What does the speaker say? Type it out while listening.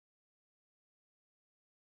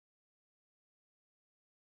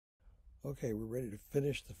Okay, we're ready to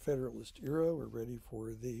finish the Federalist era. We're ready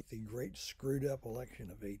for the great screwed up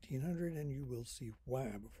election of 1800, and you will see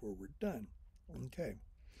why before we're done. Okay.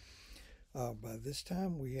 By this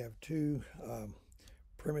time, we have two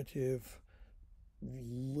primitive,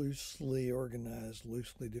 loosely organized,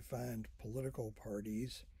 loosely defined political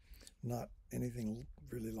parties. Not anything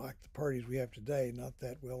really like the parties we have today, not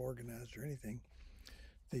that well organized or anything.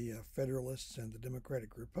 The Federalists and the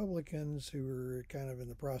Democratic Republicans, who are kind of in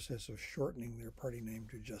the process of shortening their party name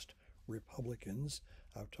to just Republicans.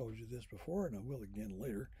 I've told you this before, and I will again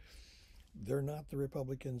later. They're not the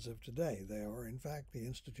Republicans of today. They are, in fact, the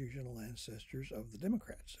institutional ancestors of the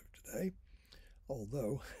Democrats of today,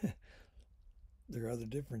 although there are other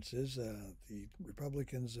differences. The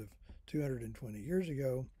Republicans of 220 years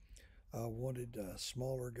ago wanted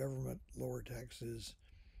smaller government, lower taxes,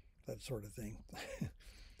 that sort of thing.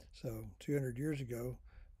 So 200 years ago,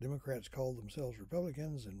 Democrats called themselves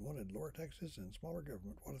Republicans and wanted lower taxes and smaller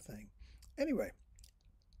government. What a thing. Anyway,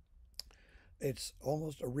 it's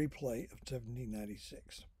almost a replay of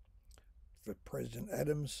 1796. President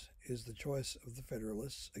Adams is the choice of the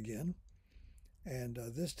Federalists again, and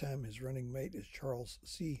this time his running mate is Charles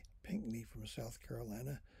C. Pinckney from South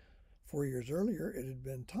Carolina. 4 years earlier, it had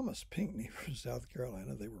been Thomas Pinckney from South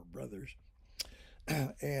Carolina. They were brothers.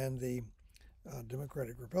 And the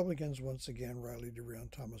Democratic Republicans once again rallied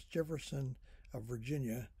around Thomas Jefferson of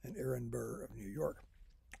Virginia and Aaron Burr of New York.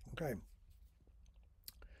 Okay.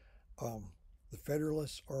 The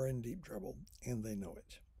Federalists are in deep trouble, and they know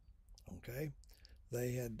it. Okay.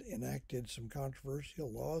 They had enacted some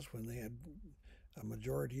controversial laws when they had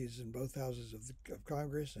majorities in both houses of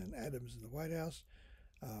Congress and Adams in the White House.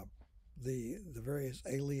 The various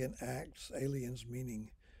alien acts, aliens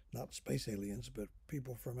meaning not space aliens, but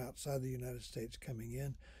people from outside the United States coming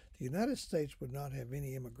in. The United States would not have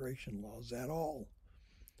any immigration laws at all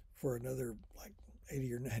for another like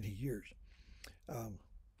 80 or 90 years.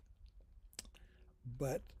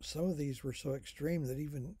 But some of these were so extreme that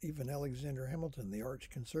even Alexander Hamilton, the arch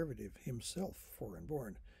conservative himself, foreign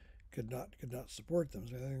born, could not support them.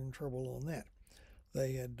 So they were in trouble on that.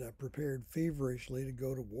 They had prepared feverishly to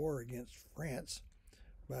go to war against France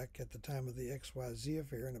back at the time of the XYZ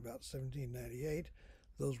affair in about 1798.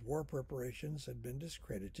 Those war preparations had been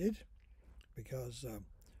discredited because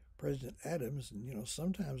President Adams, and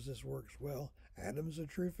sometimes this works well, Adams, a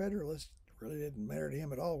true Federalist, really didn't matter to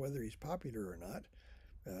him at all whether he's popular or not.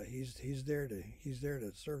 He's there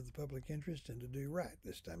to serve the public interest and to do right.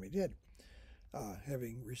 This time he did.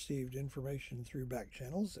 Having received information through back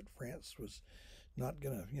channels that France was not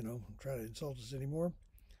going to, try to insult us anymore,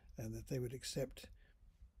 and that they would accept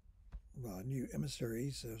new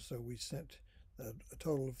emissaries. So we sent a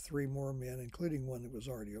total of 3 more men, including one that was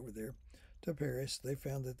already over there, to Paris. They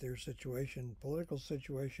found that their political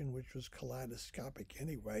situation, which was kaleidoscopic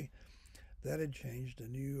anyway, that had changed.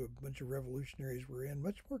 A bunch of revolutionaries were in,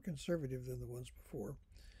 much more conservative than the ones before.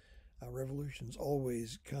 Revolutions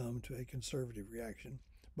always come to a conservative reaction.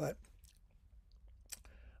 But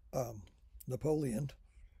Napoleon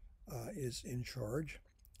is in charge.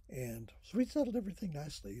 And so we settled everything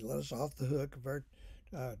nicely. He let us off the hook of our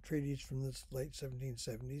treaties from the late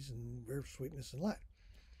 1770s and we're sweetness and light.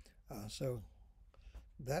 So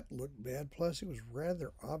that looked bad. Plus, it was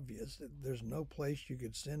rather obvious that there's no place you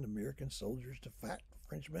could send American soldiers to fight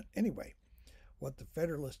Frenchmen anyway. What the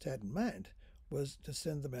Federalists had in mind was to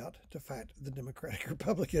send them out to fight the Democratic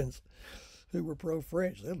Republicans who were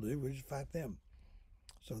pro-French. They'll do, we'll just fight them.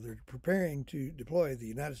 So they're preparing to deploy the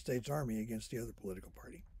United States Army against the other political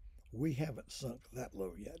party. We haven't sunk that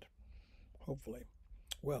low yet, hopefully.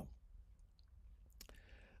 Well,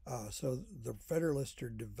 so the Federalists are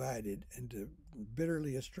divided into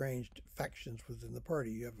bitterly estranged factions within the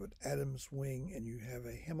party. You have an Adams wing and you have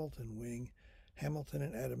a Hamilton wing. Hamilton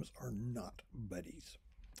and Adams are not buddies.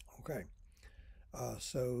 Okay.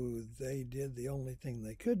 So they did the only thing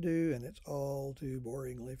they could do, and it's all too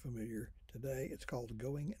boringly familiar today. It's called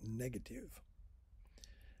going negative.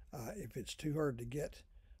 If it's too hard to get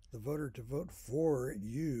the voter to vote for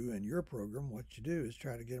you and your program, what you do is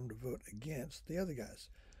try to get them to vote against the other guys.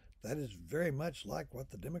 That is very much like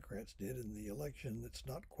what the Democrats did in the election that's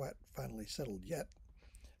not quite finally settled yet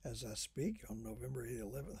as I speak on November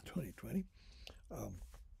 11th, 2020.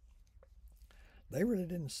 They really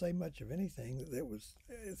didn't say much of anything that was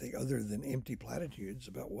other than empty platitudes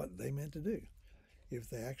about what they meant to do. If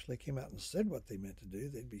they actually came out and said what they meant to do,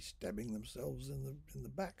 they'd be stabbing themselves in the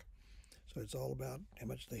back. So it's all about how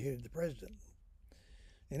much they hated the president.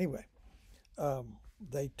 Anyway,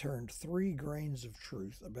 they turned 3 grains of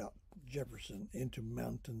truth about Jefferson into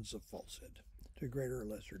mountains of falsehood to a greater or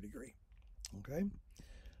lesser degree. Okay?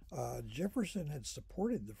 Jefferson had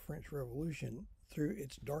supported the French Revolution through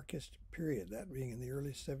its darkest period, that being in the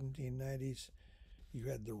early 1790s. You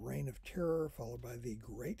had the Reign of Terror, followed by the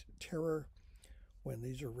Great Terror. When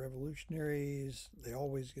these are revolutionaries, they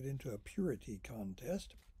always get into a purity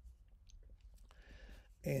contest.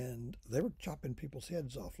 And they were chopping people's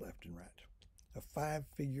heads off left and right. A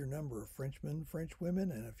 5-figure number of Frenchmen, French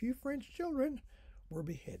women, and a few French children were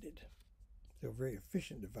beheaded. They're a very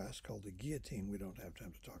efficient device called the guillotine we don't have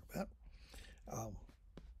time to talk about.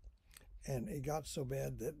 And it got so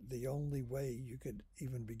bad that the only way you could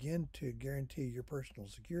even begin to guarantee your personal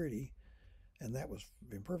security, and that was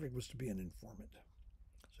imperfect, was to be an informant.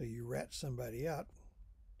 So you rat somebody out,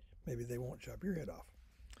 maybe they won't chop your head off.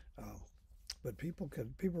 But people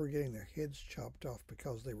were getting their heads chopped off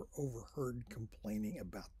because they were overheard complaining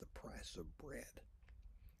about the price of bread.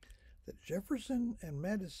 That Jefferson and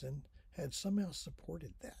Madison had somehow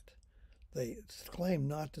supported that. They claim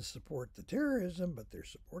not to support the terrorism, but they're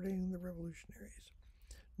supporting the revolutionaries.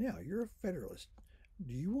 Now, you're a Federalist.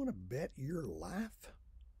 Do you want to bet your life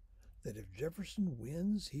that if Jefferson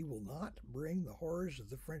wins, he will not bring the horrors of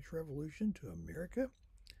the French Revolution to America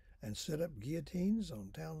and set up guillotines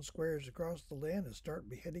on town squares across the land and start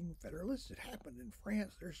beheading Federalists? It happened in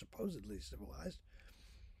France. They're supposedly civilized.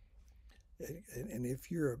 And if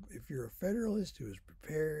you're a Federalist who is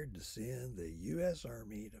prepared to send the U.S.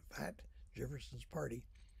 Army to fight Jefferson's party,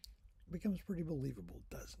 it becomes pretty believable,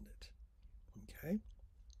 doesn't it? Okay.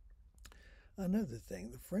 Another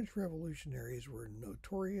thing, the French revolutionaries were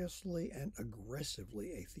notoriously and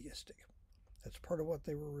aggressively atheistic. That's part of what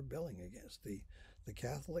they were rebelling against. The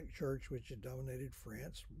Catholic Church, which had dominated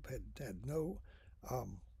France, had no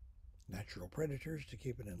natural predators to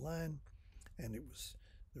keep it in line, and there was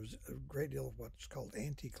a great deal of what's called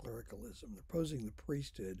anti-clericalism. They're opposing the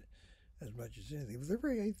priesthood as much as anything. But they're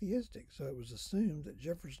very atheistic, so it was assumed that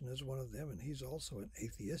Jefferson is one of them, and he's also an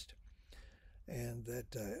atheist, and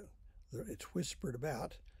that it's whispered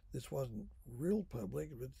about. This wasn't real public,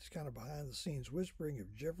 but it's kind of behind the scenes whispering.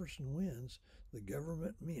 If Jefferson wins, the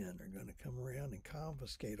government men are going to come around and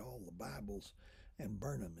confiscate all the Bibles and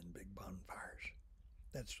burn them in big bonfires.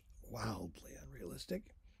 That's wildly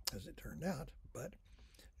unrealistic, as it turned out, but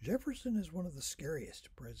Jefferson is one of the scariest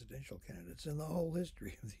presidential candidates in the whole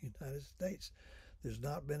history of the United States. There's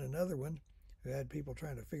not been another one who had people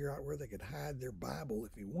trying to figure out where they could hide their Bible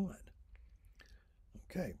if he won.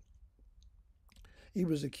 Okay. He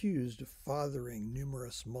was accused of fathering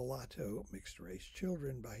numerous mulatto mixed-race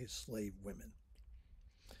children by his slave women.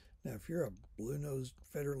 Now, if you're a blue-nosed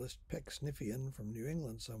Federalist Pecksniffian from New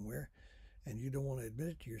England somewhere, and you don't want to admit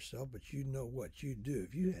it to yourself, but you know what you'd do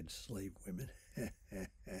if you had slave women.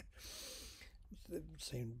 It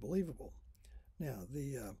seemed believable. Now,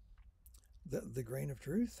 the grain of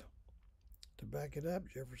truth, to back it up,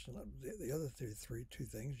 Jefferson, the other two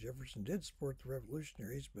things, Jefferson did support the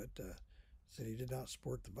revolutionaries, but said he did not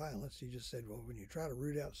support the violence. He just said, well, when you try to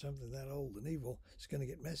root out something that old and evil, it's going to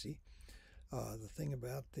get messy. The thing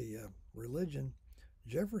about the religion,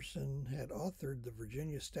 Jefferson had authored the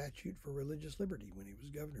Virginia Statute for Religious Liberty when he was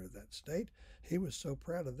governor of that state. He was so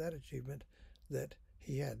proud of that achievement that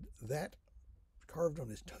he had that carved on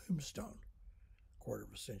his tombstone a quarter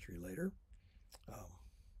of a century later.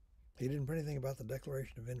 He didn't put anything about the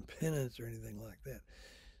Declaration of Independence or anything like that.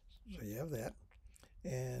 So you have that.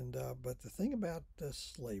 And but the thing about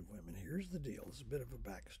slave women, here's the deal. It's a bit of a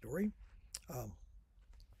backstory.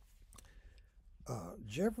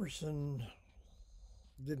 Jefferson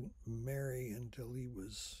didn't marry until he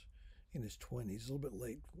was in his 20s, a little bit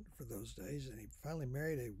late for those days, and he finally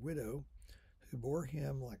married a widow who bore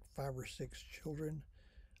him like 5 or 6 children,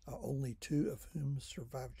 only 2 of whom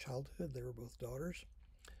survived childhood. They were both daughters,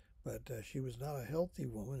 but she was not a healthy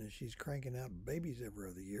woman, and she's cranking out babies every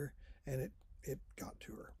other year, and it got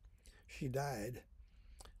to her. She died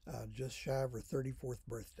just shy of her 34th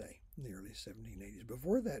birthday in the early 1780s.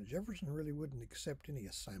 Before that, Jefferson really wouldn't accept any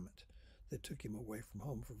assignment that took him away from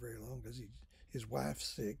home for very long because his wife's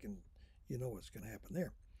sick, and you know what's going to happen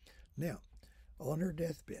there. Now, on her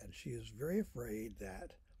deathbed, she is very afraid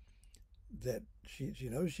that she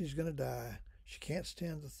knows she's going to die. She can't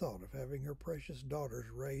stand the thought of having her precious daughters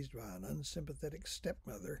raised by an unsympathetic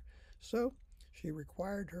stepmother, so she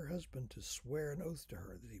required her husband to swear an oath to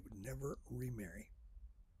her that he would never remarry.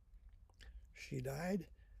 She died.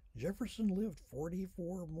 Jefferson lived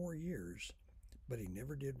 44 more years, but he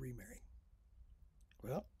never did remarry.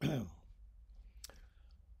 Well,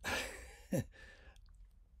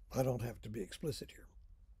 I don't have to be explicit here.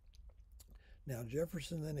 Now,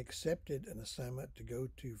 Jefferson then accepted an assignment to go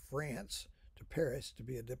to France, to Paris, to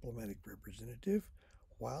be a diplomatic representative.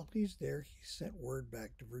 while he's there, he sent word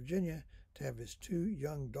back to Virginia to have his 2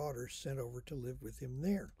 young daughters sent over to live with him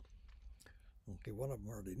there. Okay, one of them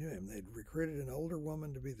already knew him. They'd recruited an older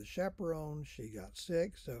woman to be the chaperone. She got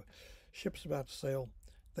sick, so ship's about to sail.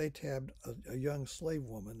 They tabbed a young slave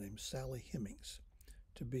woman named Sally Hemings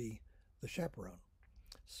to be the chaperone.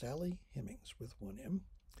 Sally Hemings with 1 M.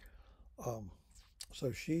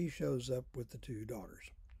 So she shows up with the 2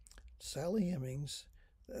 daughters. Sally Hemings,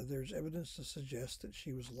 there's evidence to suggest that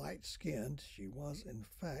she was light-skinned. She was, in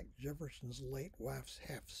fact, Jefferson's late wife's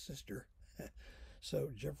half-sister. So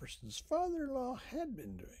Jefferson's father-in-law had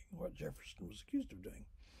been doing what Jefferson was accused of doing.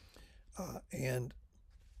 And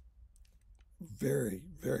very,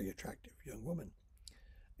 very attractive young woman.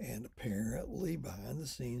 And apparently, behind the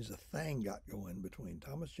scenes, a thing got going between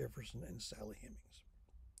Thomas Jefferson and Sally Hemings.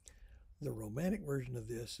 The romantic version of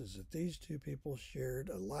this is that these 2 people shared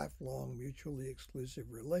a lifelong, mutually exclusive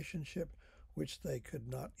relationship which they could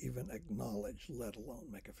not even acknowledge, let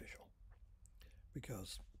alone make official.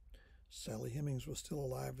 Because Sally Hemings was still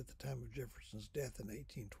alive at the time of Jefferson's death in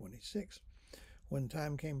 1826. When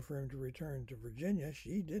time came for him to return to Virginia,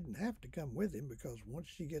 she didn't have to come with him because once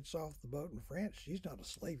she gets off the boat in France, she's not a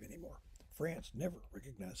slave anymore. France never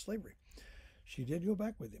recognized slavery. She did go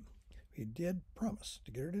back with him. He did promise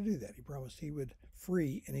to get her to do that. He promised he would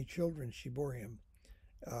free any children she bore him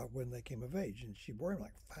when they came of age, and she bore him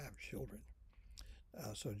like 5 children.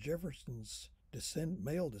 So Jefferson's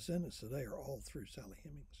male descendants today are all through Sally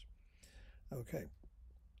Hemings. Okay,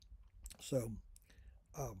 so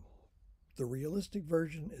the realistic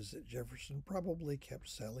version is that Jefferson probably kept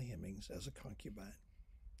Sally Hemings as a concubine.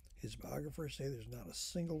 His biographers say there's not a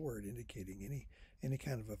single word indicating any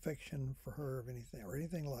kind of affection for her or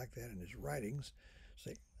anything like that in his writings.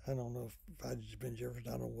 Say, I don't know if I'd been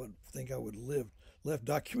Jefferson, I don't think I would have left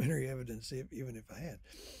documentary evidence even if I had.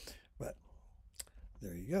 But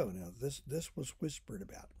there you go. Now this was whispered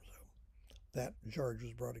about, so that charge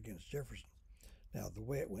was brought against Jefferson. Now, the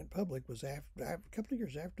way it went public was a couple of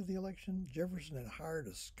years after the election. Jefferson had hired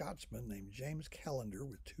a Scotsman named James Callender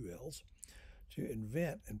with 2 L's to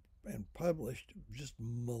invent and published just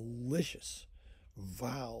malicious,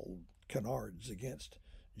 vile canards against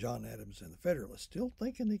John Adams and the Federalists, still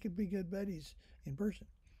thinking they could be good buddies in person.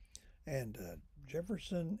 And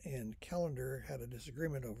Jefferson and Callender had a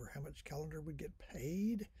disagreement over how much Callender would get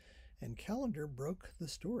paid, and Callender broke the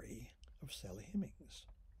story of Sally Hemings.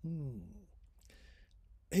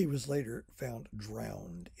 He was later found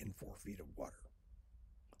drowned in 4 feet of water.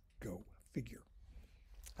 Go figure.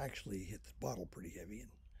 Actually, he hit the bottle pretty heavy,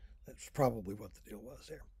 and that's probably what the deal was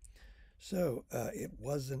there. So it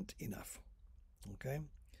wasn't enough. Okay?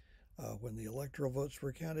 When the electoral votes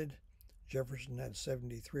were counted, Jefferson had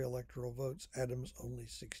 73 electoral votes, Adams only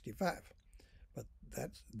 65. But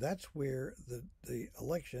that's where the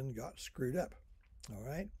election got screwed up. All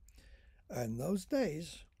right? In those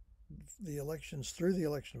days, the elections through the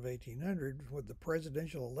election of 1800, with the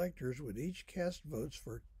presidential electors would each cast votes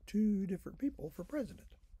for 2 different people for president.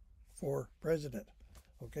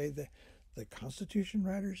 Okay, the Constitution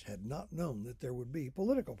writers had not known that there would be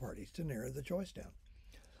political parties to narrow the choice down.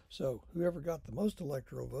 So whoever got the most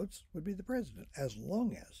electoral votes would be the president, as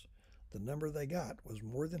long as the number they got was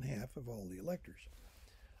more than half of all the electors.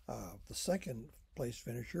 The second place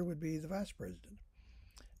finisher would be the vice president.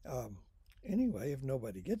 Anyway, if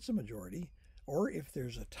nobody gets a majority, or if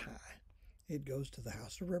there's a tie, it goes to the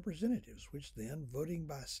House of Representatives, which then, voting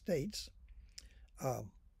by states,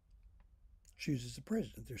 chooses the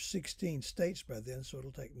president. There's 16 states by then, so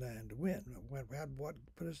it'll take 9 to win. What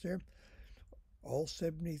put us there? All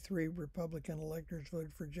 73 Republican electors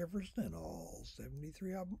voted for Jefferson, and all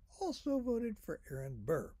 73 of them also voted for Aaron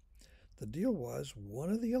Burr. The deal was one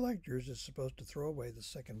of the electors is supposed to throw away the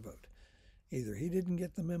second vote. Either he didn't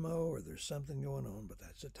get the memo or there's something going on, but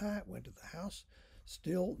that's a tie. It went to the House,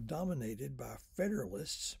 still dominated by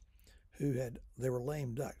Federalists they were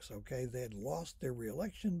lame ducks, okay? They had lost their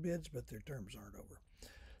reelection bids, but their terms aren't over.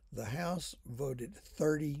 The House voted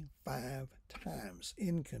 35 times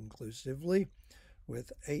inconclusively,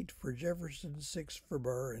 with 8 for Jefferson, 6 for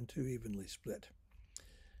Burr, and 2 evenly split.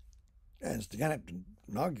 And it's going to have to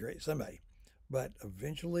inaugurate somebody. But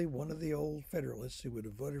eventually, one of the old Federalists who would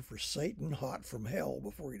have voted for Satan hot from hell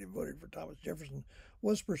before he'd have voted for Thomas Jefferson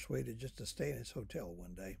was persuaded just to stay in his hotel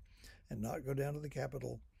one day and not go down to the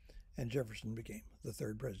Capitol, and Jefferson became the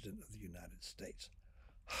 3rd president of the United States.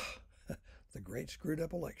 The great screwed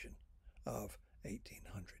up election of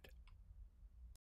 1800.